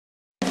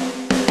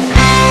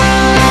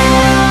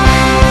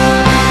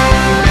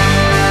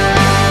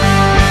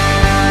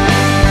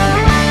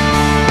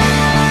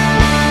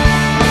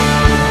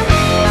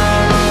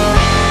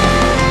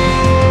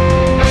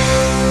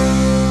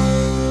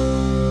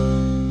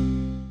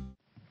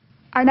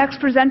Our next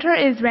presenter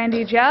is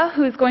Randy Jia,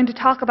 who is going to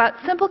talk about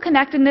simple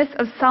connectedness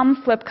of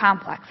some flip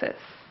complexes.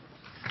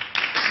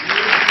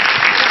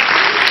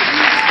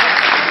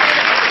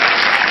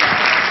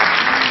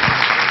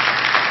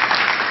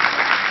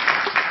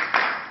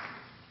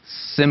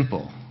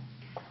 Simple.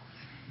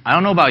 I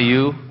don't know about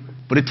you,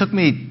 but it took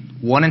me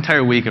one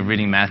entire week of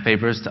reading math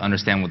papers to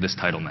understand what this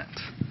title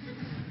meant.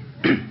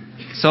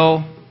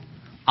 So,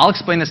 I'll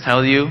explain this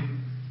title to you,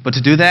 but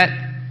to do that,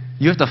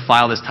 you have to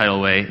file this title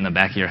away in the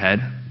back of your head.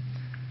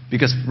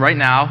 Because right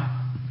now,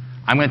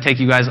 I'm going to take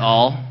you guys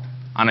all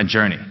on a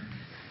journey.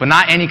 But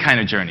not any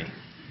kind of journey.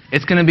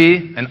 It's going to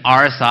be an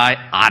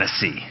RSI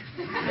odyssey.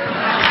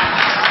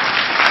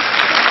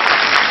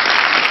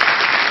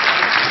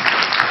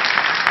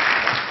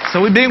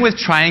 So we begin with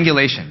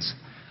triangulations.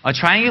 A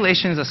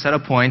triangulation is a set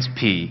of points,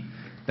 P,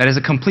 that is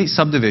a complete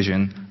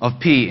subdivision of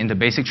P into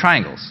basic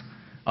triangles.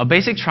 A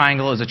basic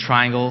triangle is a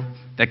triangle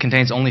that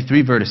contains only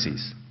 3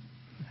 vertices.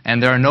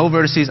 And there are no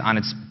vertices on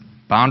its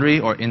boundary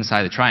or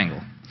inside the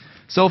triangle.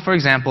 So, for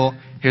example,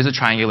 here's a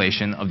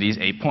triangulation of these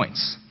 8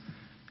 points.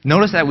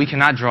 Notice that we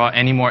cannot draw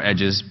any more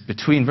edges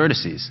between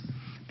vertices,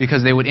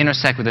 because they would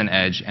intersect with an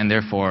edge, and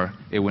therefore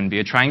it wouldn't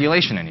be a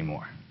triangulation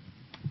anymore.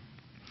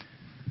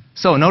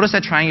 So notice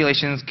that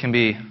triangulations can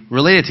be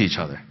related to each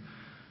other.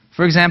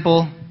 For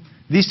example,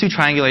 these 2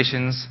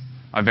 triangulations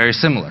are very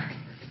similar.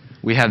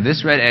 We have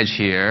this red edge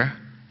here,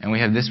 and we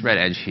have this red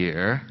edge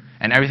here,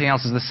 and everything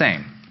else is the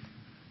same.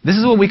 This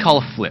is what we call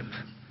a flip.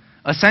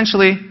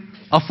 Essentially,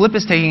 a flip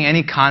is taking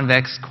any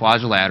convex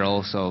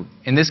quadrilateral, so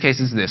in this case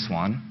it's this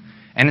one,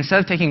 and instead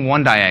of taking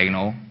one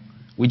diagonal,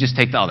 we just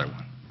take the other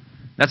one.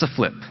 That's a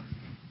flip.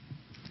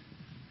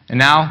 And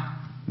now,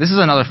 this is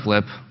another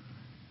flip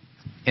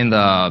in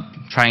the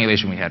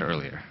triangulation we had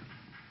earlier.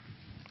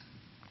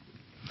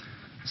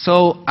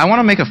 So I want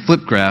to make a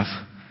flip graph,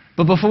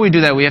 but before we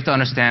do that, we have to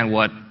understand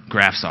what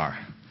graphs are.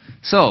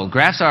 So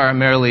graphs are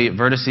merely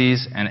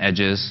vertices and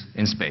edges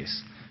in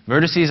space.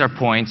 Vertices are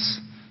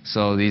points,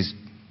 so these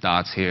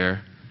dots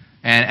here,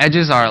 and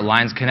edges are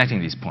lines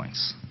connecting these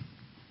points.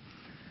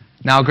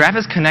 Now a graph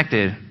is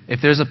connected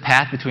if there's a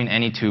path between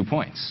any 2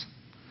 points.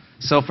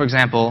 So for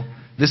example,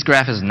 this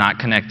graph is not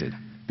connected,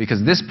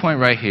 because this point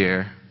right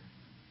here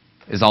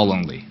is all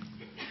lonely.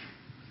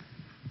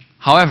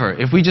 However,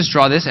 if we just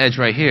draw this edge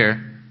right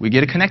here, we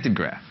get a connected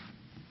graph.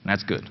 And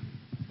that's good.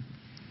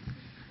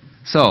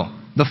 So,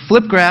 the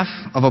flip graph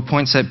of a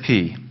point set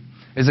P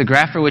is a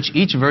graph for which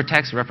each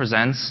vertex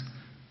represents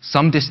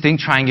some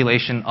distinct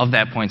triangulation of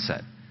that point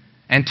set.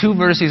 And 2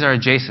 vertices are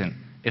adjacent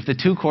if the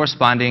 2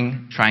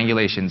 corresponding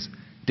triangulations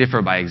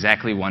differ by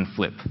exactly 1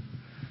 flip.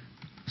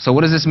 So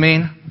what does this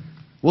mean?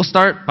 We'll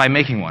start by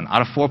making one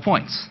out of 4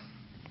 points.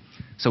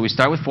 So we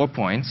start with 4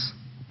 points.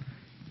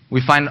 We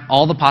find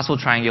all the possible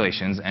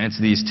triangulations, and it's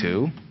these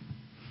 2.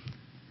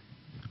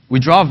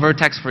 We draw a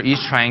vertex for each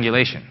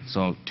triangulation,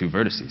 so 2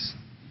 vertices.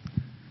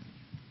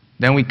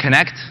 Then we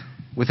connect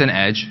with an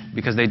edge,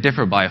 because they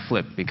differ by a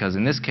flip, because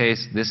in this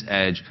case, this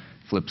edge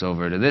flips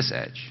over to this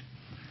edge.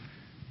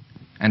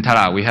 And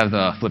ta-da, we have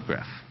the flip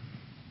graph.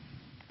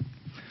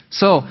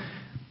 So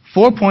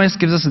 4 points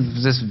gives us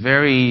this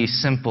very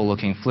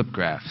simple-looking flip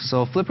graph.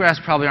 So flip graphs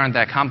probably aren't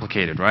that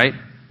complicated, right?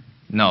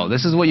 No,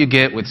 this is what you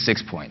get with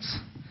 6 points.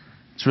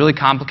 It's really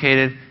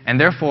complicated, and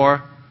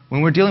therefore,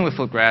 when we're dealing with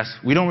flip graphs,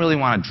 we don't really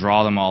want to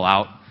draw them all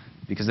out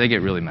because they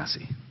get really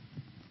messy.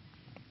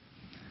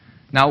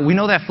 Now, we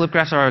know that flip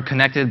graphs are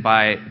connected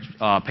by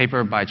a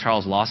paper by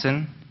Charles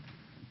Lawson.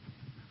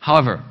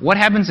 However, what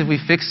happens if we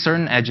fix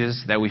certain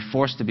edges that we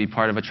force to be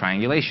part of a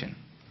triangulation?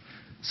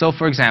 So,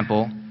 for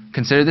example,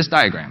 consider this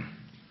diagram.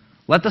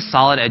 Let the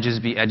solid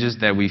edges be edges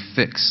that we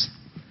fix.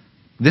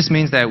 This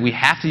means that we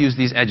have to use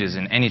these edges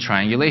in any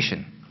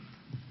triangulation.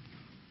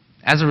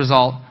 As a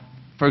result,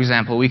 for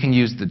example, we can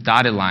use the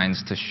dotted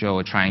lines to show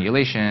a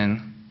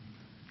triangulation,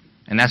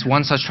 and that's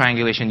one such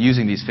triangulation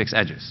using these fixed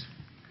edges.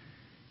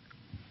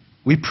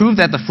 We prove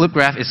that the flip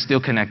graph is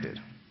still connected.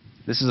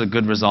 This is a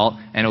good result,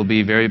 and it will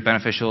be very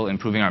beneficial in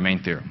proving our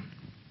main theorem.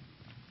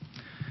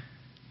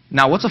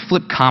 Now, what's a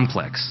flip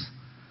complex?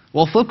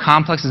 Well, a flip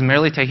complex is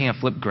merely taking a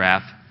flip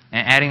graph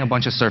and adding a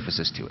bunch of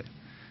surfaces to it.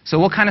 So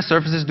what kind of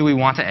surfaces do we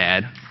want to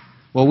add?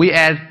 Well, we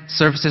add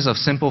surfaces of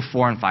simple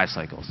 4 and 5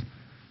 cycles.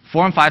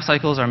 4 and 5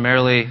 cycles are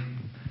merely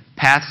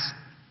paths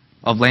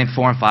of length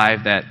 4 and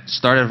 5 that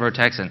start at a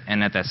vertex and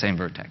end at that same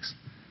vertex.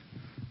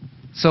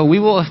 So we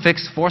will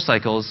affix 4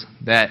 cycles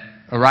that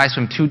arise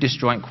from 2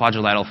 disjoint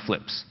quadrilateral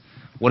flips.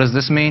 What does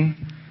this mean?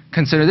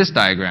 Consider this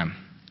diagram.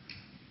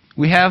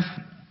 We have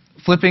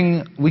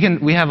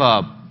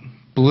a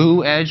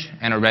blue edge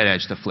and a red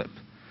edge to flip.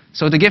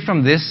 So to get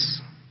from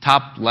this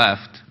top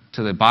left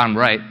to the bottom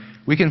right,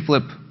 we can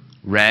flip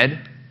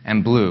red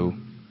and blue,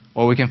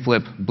 or we can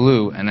flip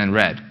blue and then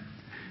red.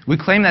 We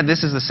claim that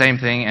this is the same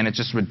thing and it's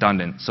just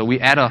redundant, so we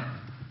add a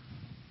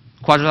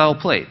quadrilateral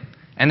plate.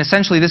 And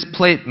essentially this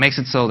plate makes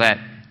it so that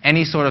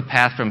any sort of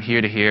path from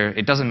here to here,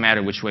 it doesn't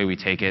matter which way we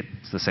take it,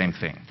 it's the same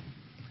thing.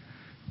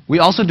 We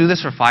also do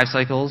this for 5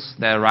 cycles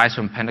that arise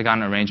from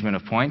pentagon arrangement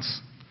of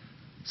points.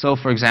 So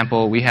for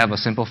example, we have a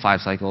simple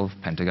 5-cycle of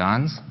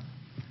pentagons,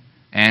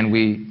 and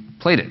we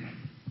plate it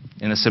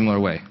in a similar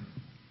way.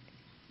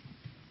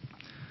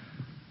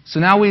 So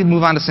now we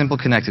move on to simple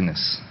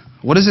connectedness.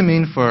 What does it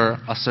mean for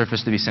a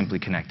surface to be simply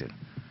connected?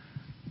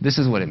 This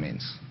is what it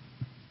means.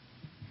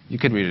 You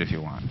could read it if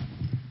you want.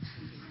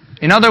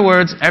 In other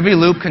words, every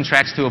loop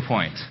contracts to a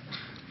point.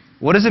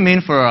 What does it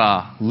mean for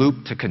a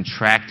loop to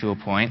contract to a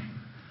point?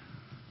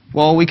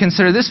 Well, we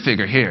consider this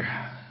figure here.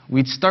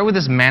 We'd start with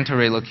this manta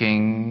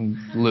ray-looking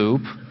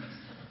loop,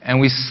 and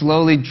we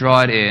slowly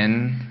draw it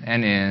in,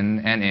 and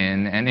in, and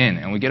in, and in,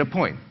 and we get a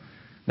point.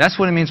 That's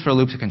what it means for a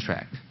loop to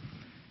contract.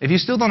 If you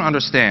still don't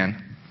understand,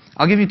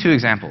 I'll give you 2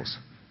 examples.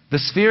 The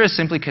sphere is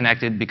simply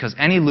connected because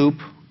any loop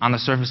on the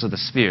surface of the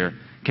sphere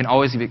can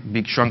always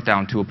be shrunk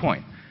down to a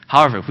point.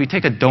 However, if we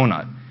take a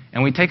donut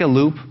and we take a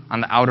loop on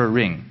the outer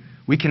ring,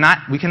 we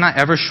cannot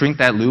ever shrink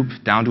that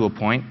loop down to a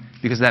point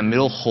because that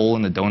middle hole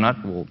in the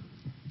donut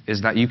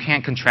you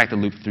can't contract the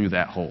loop through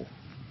that hole.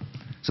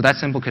 So that's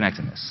simple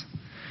connectedness.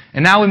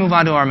 And now we move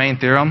on to our main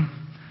theorem.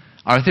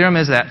 Our theorem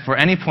is that for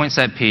any point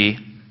set P,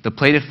 the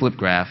plated flip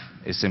graph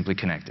is simply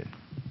connected.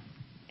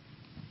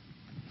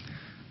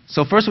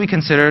 So first we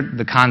considered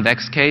the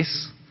convex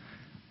case.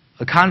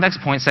 The convex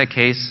point set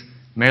case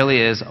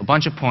merely is a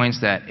bunch of points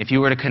that if you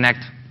were to connect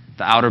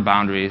the outer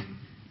boundary,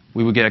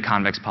 we would get a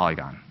convex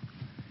polygon.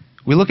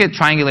 We look at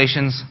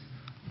triangulations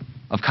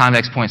of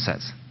convex point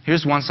sets.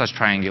 Here's one such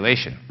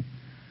triangulation.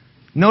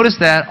 Notice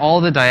that all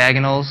the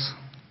diagonals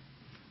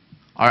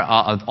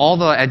all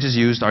the edges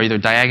used are either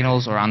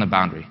diagonals or on the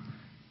boundary.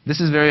 This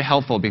is very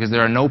helpful because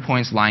there are no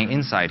points lying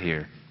inside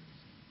here.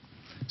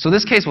 So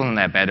this case wasn't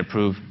that bad to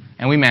prove,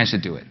 and we managed to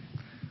do it.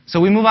 So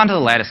we move on to the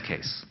lattice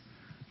case.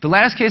 The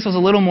lattice case was a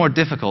little more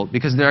difficult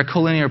because there are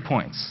collinear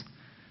points.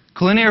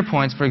 Collinear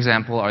points, for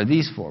example, are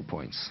these 4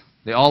 points.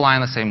 They all lie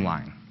on the same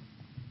line.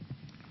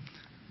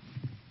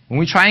 When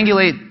we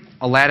triangulate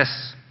a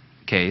lattice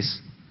case,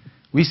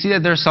 we see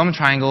that there are some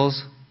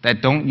triangles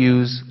that don't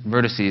use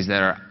vertices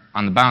that are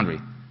on the boundary.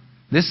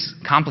 This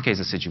complicates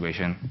the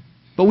situation,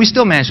 but we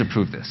still managed to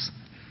prove this.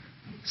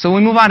 So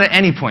we move on to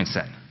any point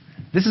set.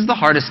 This is the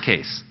hardest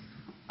case,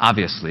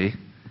 obviously.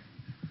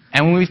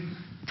 And when we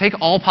take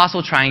all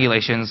possible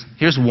triangulations,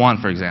 here's one,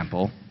 for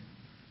example,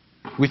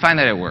 we find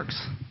that it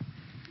works.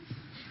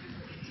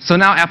 So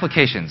now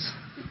applications.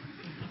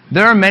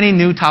 There are many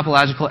new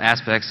topological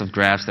aspects of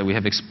graphs that we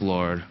have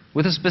explored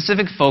with a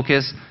specific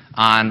focus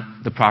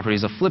on the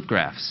properties of flip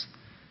graphs.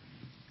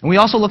 And we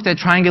also looked at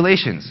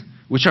triangulations,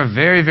 which are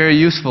very, very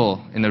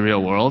useful in the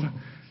real world,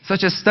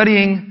 such as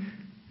studying,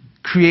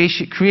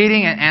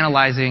 creating and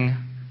analyzing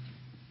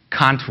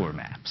contour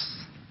maps.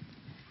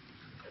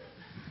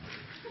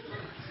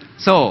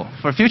 So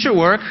for future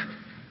work,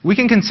 we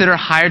can consider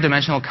higher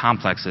dimensional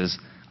complexes,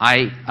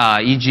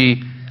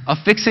 e.g.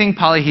 affixing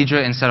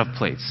polyhedra instead of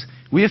plates.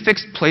 We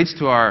affixed plates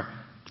to our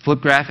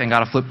flip graph and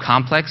got a flip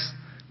complex,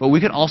 but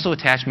we could also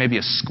attach maybe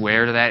a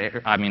square to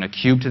that, a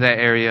cube to that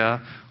area,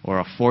 or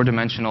a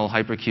 4-dimensional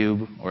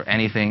hypercube, or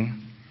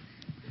anything.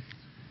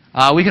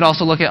 We could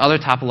also look at other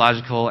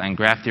topological and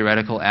graph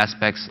theoretical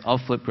aspects of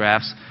flip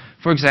graphs.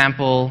 For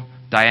example,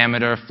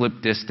 diameter,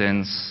 flip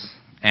distance,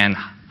 and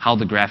how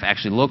the graph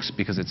actually looks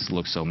because it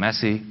looks so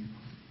messy.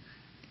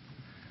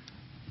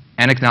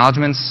 And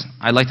acknowledgments.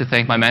 I'd like to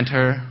thank my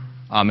mentor,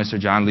 Mr.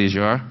 John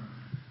Lesieutre,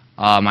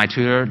 my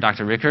tutor,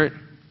 Dr. Rickert,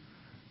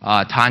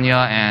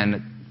 Tanya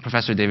and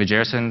Professor David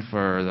Jerison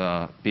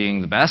for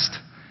being the best,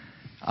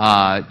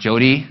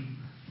 Jody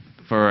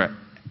for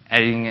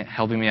editing,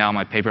 helping me out on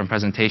my paper and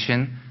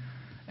presentation,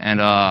 and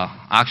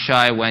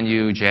Akshay,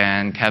 Wenyu,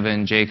 Jan,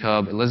 Kevin,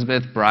 Jacob,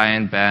 Elizabeth,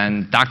 Brian,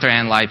 Ben, Dr.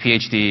 Ann Lai,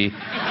 PhD,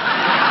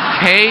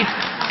 Kate,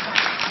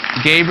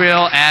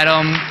 Gabriel,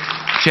 Adam,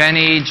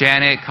 Jenny,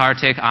 Janet,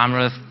 Kartik,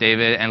 Amrith,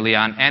 David, and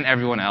Leon, and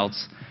everyone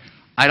else.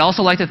 I'd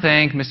also like to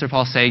thank Mr.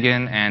 Paul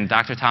Sagan and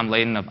Dr. Tom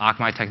Layton of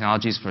Akamai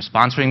Technologies for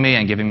sponsoring me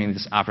and giving me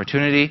this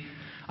opportunity.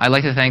 I'd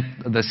like to thank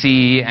the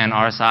CE and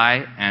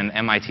RSI and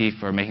MIT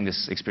for making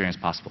this experience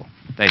possible.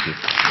 Thank you.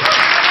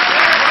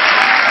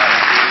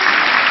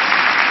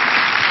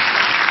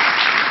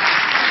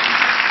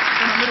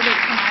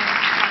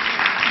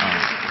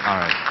 All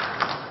right.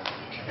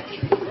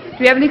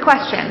 Do you have any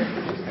questions?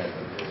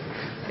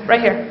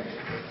 Right here.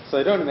 So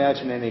I don't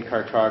imagine any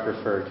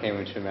cartographer came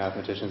into a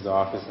mathematician's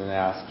office and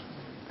asked,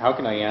 how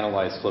can I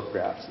analyze flip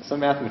graphs? Some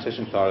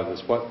mathematician thought of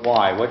this.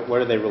 Why?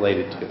 What are they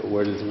related to?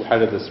 How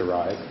did this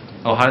arise?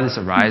 Oh, how did this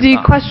arise? The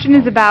question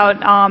is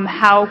about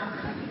how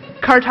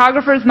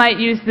cartographers might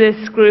use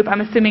this group,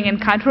 I'm assuming, in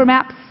contour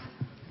maps?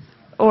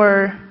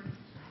 Or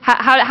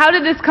how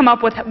did this come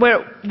up with,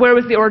 where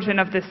was the origin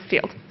of this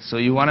field? So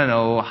you want to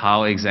know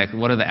how exactly,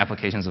 what are the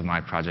applications of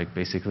my project,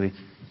 basically?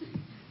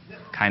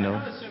 Kind of.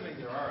 I'm not assuming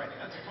there are any.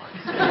 That's fine.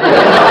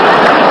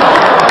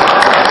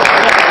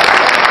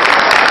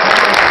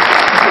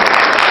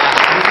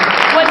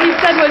 What he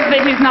said was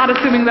that he's not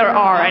assuming there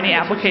are any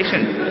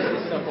applications.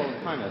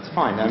 That's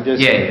fine. I'm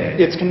just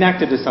it's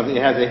connected to something.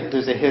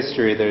 There's a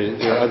history. There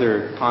are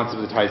other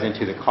concepts it ties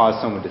into that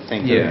cause someone to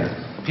think of it.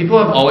 People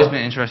have always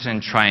been interested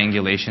in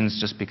triangulations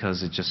just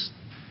because it just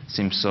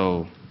seems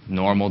so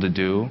normal to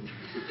do.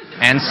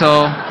 And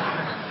so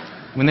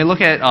when they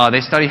look at,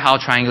 they study how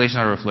triangulations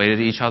are related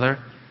to each other,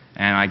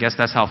 and I guess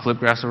that's how flip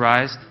graphs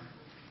arise.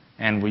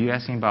 And were you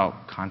asking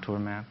about contour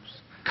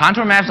maps?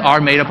 Contour maps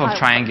are made up of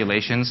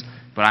triangulations,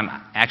 but I'm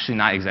actually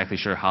not exactly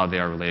sure how they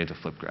are related to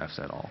flip graphs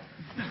at all.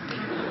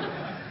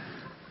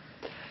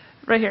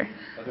 Right here.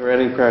 Are there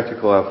any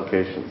practical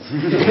applications?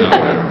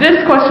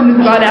 This question is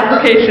about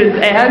applications,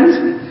 and?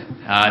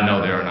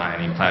 No, there are not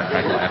any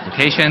practical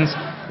applications.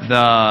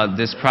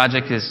 This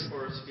project is...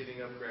 For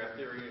speeding up graph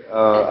theory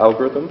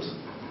algorithms?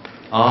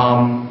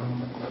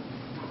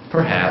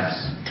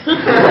 Perhaps.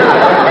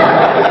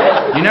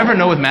 You never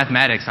know with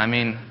mathematics. I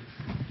mean,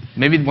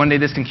 maybe one day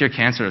this can cure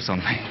cancer or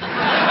something.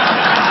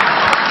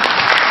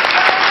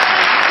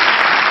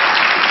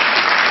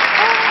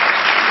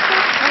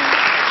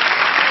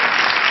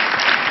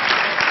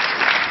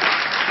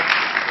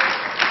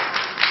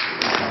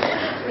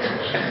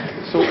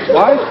 So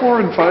why 4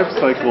 and 5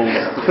 cycles?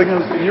 The thing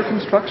is, in your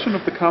construction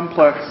of the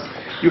complex,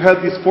 you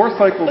had these 4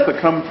 cycles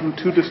that come from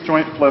 2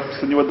 disjoint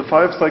flips, and you had the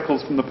 5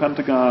 cycles from the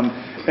pentagon,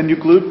 and you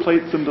glued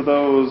plates into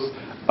those.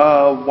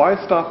 Why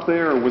stop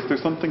there? Was there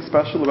something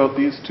special about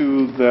these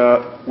 2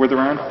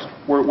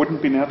 where it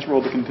wouldn't be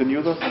natural to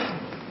continue this?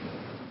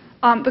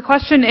 The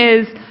question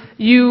is,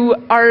 you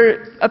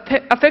are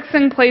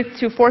affixing plates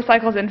to 4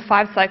 cycles and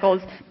 5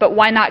 cycles, but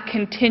why not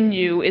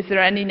continue? Is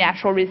there any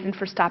natural reason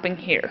for stopping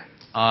here?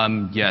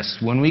 Yes.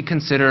 When we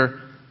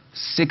consider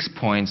 6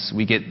 points,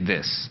 we get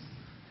this.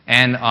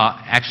 And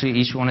actually,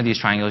 each one of these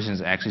triangulations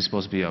is actually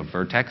supposed to be a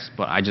vertex,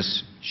 but I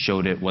just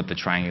showed it what the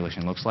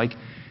triangulation looks like.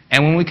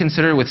 And when we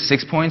consider it with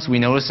 6 points, we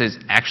notice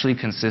it actually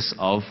consists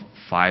of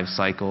 5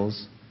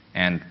 cycles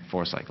and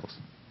 4 cycles.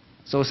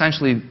 So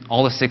essentially,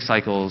 all the 6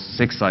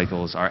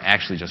 cycles are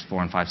actually just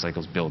 4 and 5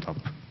 cycles built up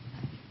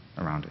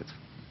around it.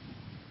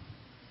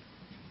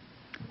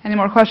 Any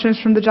more questions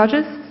from the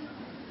judges?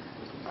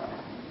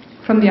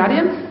 From the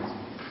audience?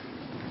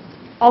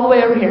 All the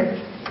way over here.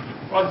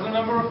 What's the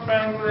number of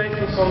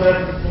triangulations on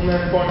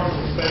that point of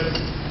space?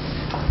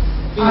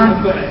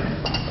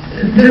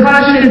 The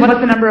question is, what's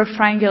the number of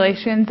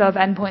triangulations of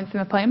endpoints in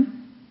the plane?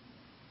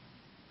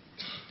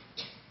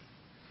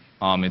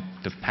 It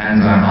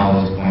depends on how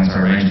those points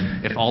are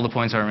arranged. If all the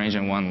points are arranged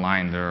in one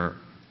line, they're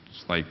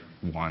just like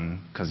 1,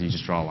 because you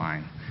just draw a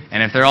line.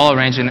 And if they're all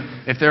arranged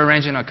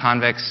in a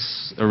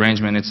convex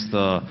arrangement, it's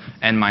the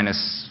n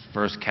minus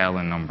first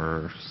Callan number,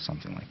 or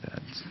something like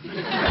that.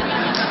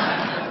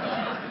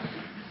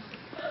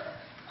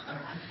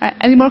 All right,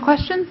 any more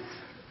questions?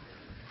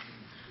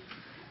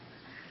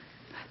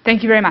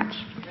 Thank you very much.